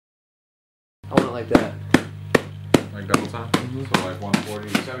I want it like that. Like double time? So like 140,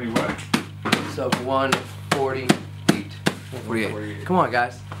 70 what? So 148. 148. Come on,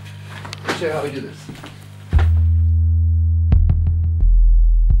 guys. Let's show you how we do this.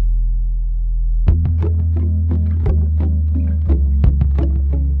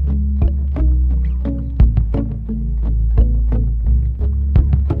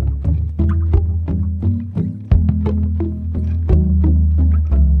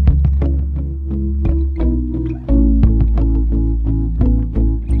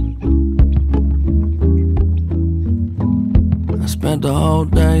 Spent the whole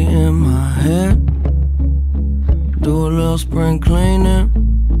day in my head. Do a little spring cleaning.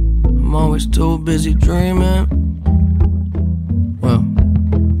 I'm always too busy dreaming. Well,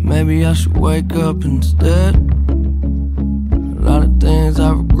 maybe I should wake up instead. A lot of things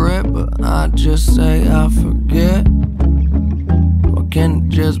I regret, but I just say I forget. Why can't it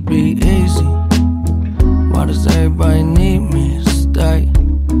just be easy? Why does everybody need me to stay?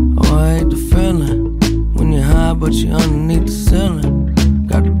 Oh, I hate the feeling when you're high but you're underneath the ceiling.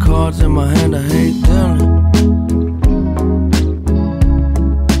 Got the cards in my hand, I hate dealing.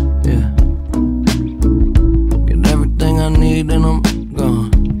 Yeah. Get everything I need and I'm gone,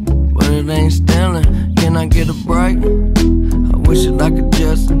 but it ain't stealing. Can I get a break? I wish that I could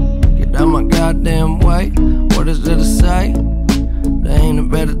just get out my goddamn way. What is there to say? There ain't a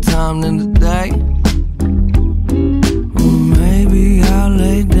better time than today. Maybe I'll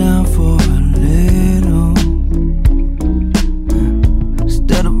lay down for a little,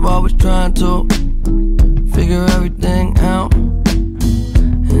 instead of always trying to figure everything out.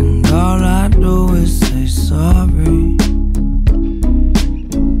 And all I do is say sorry.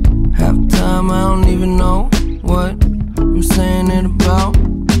 Half the time I don't even know what I'm saying it about.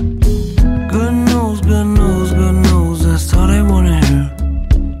 Good news, good news, good news, that's all they wanna hear.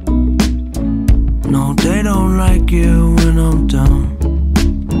 No, they don't like it when I'm down,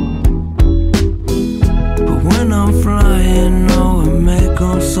 but when I'm flying, no, it make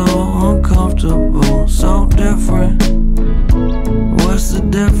them so uncomfortable, so different. What's the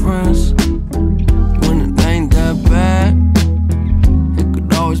difference? When it ain't that bad, it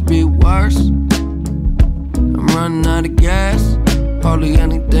could always be worse. I'm running out of gas, hardly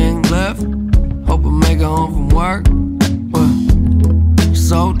anything left. Hope I make it home from work.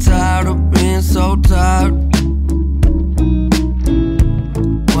 So tired of being so tired.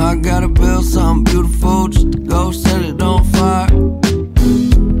 Well, I gotta build something beautiful just to go set it on fire. I'm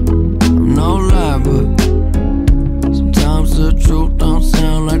no lie, but sometimes the truth don't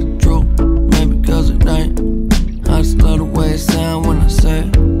sound like the truth. Maybe cause it ain't. I just love the way it sound when I say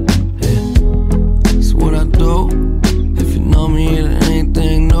it. Yeah, it's what I do. If you know me, it ain't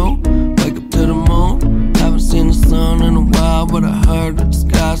anything new. Wake up to the moon. Haven't seen the sun in a while, but I heard that the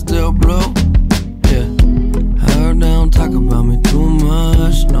sky's still blue. Yeah, I heard they don't talk about me too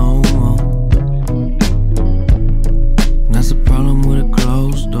much no more. That's a problem with a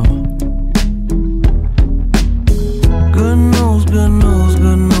closed door. Good news, good news,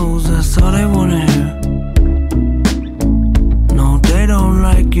 good news, that's all they wanna hear. No, they don't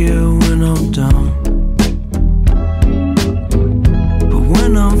like it when I'm down, but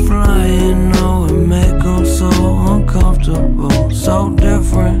when I'm flying, no, it make them so uncomfortable, so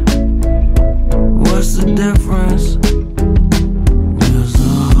different. What's the difference? There's a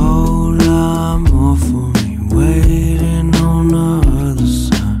whole lot more for me waiting on the other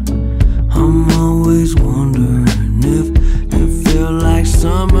side. I'm always wondering if it feel like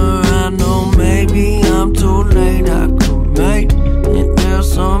summer. I know maybe I'm too late, I could make it there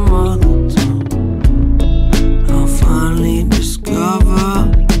some other time. I'll finally discover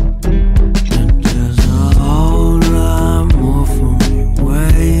that there's a whole lot more for me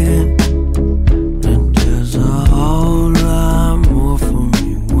waiting. That there's a whole lot more for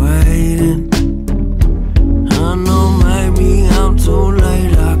me waiting. I know maybe I'm too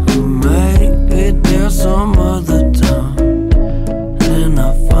late, I could make it there some other time. Then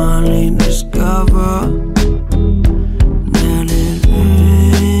I find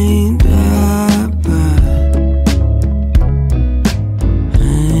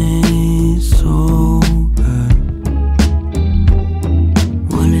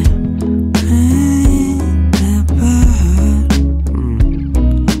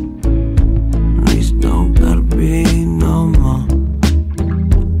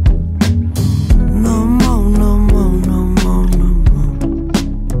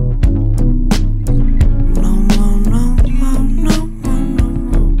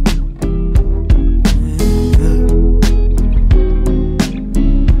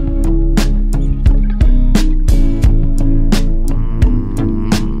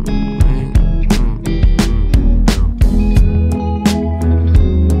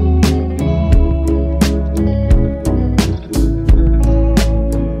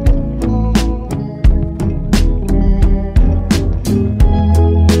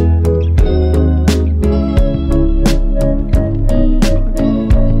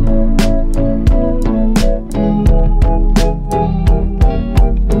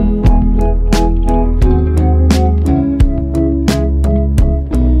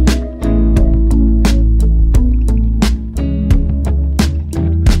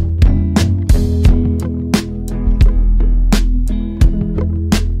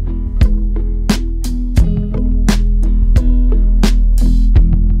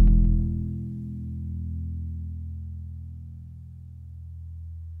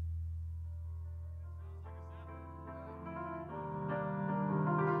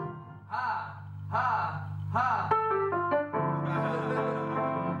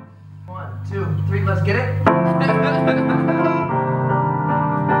 2, 3, let's get it.